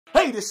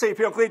Hey, this is St.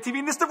 Clean TV,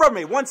 and this is the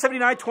Rubbermaid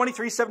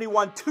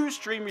 179-2371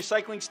 two-stream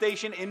recycling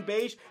station in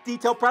beige.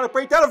 Detailed product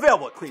breakdown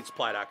available at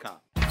cleansupply.com.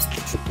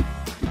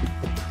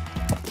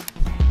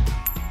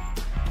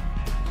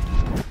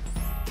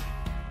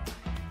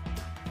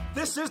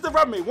 This is the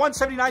Rubbermaid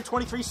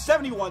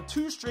 179-2371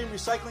 two-stream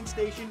recycling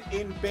station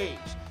in beige.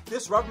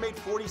 This Rubbermaid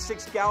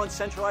 46-gallon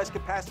centralized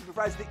capacity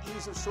provides the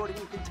ease of sorting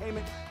and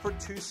containment for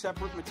two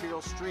separate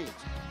material streams.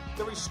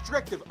 The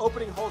restrictive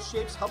opening hole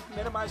shapes help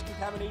minimize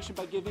contamination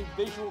by giving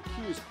visual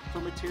cues for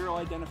material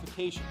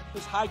identification.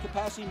 This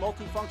high-capacity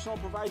multifunctional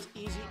provides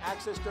easy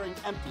access during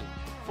emptying.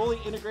 Fully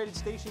integrated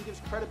station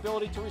gives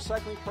credibility to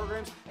recycling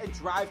programs and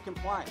drive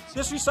compliance.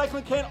 This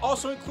recycling can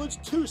also includes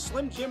two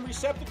Slim Jim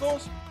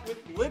receptacles with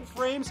lid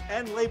frames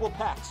and label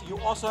packs. You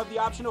also have the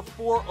option of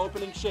 4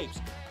 opening shapes.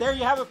 There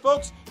you have it,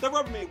 folks. The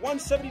Rubbermaid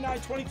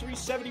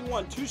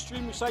 179-2371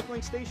 two-stream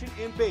recycling station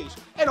in beige.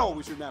 And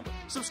always remember,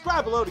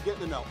 subscribe below to get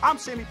in the know. I'm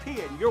Sammy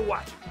P, and you're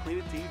watching Clean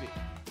It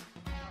TV.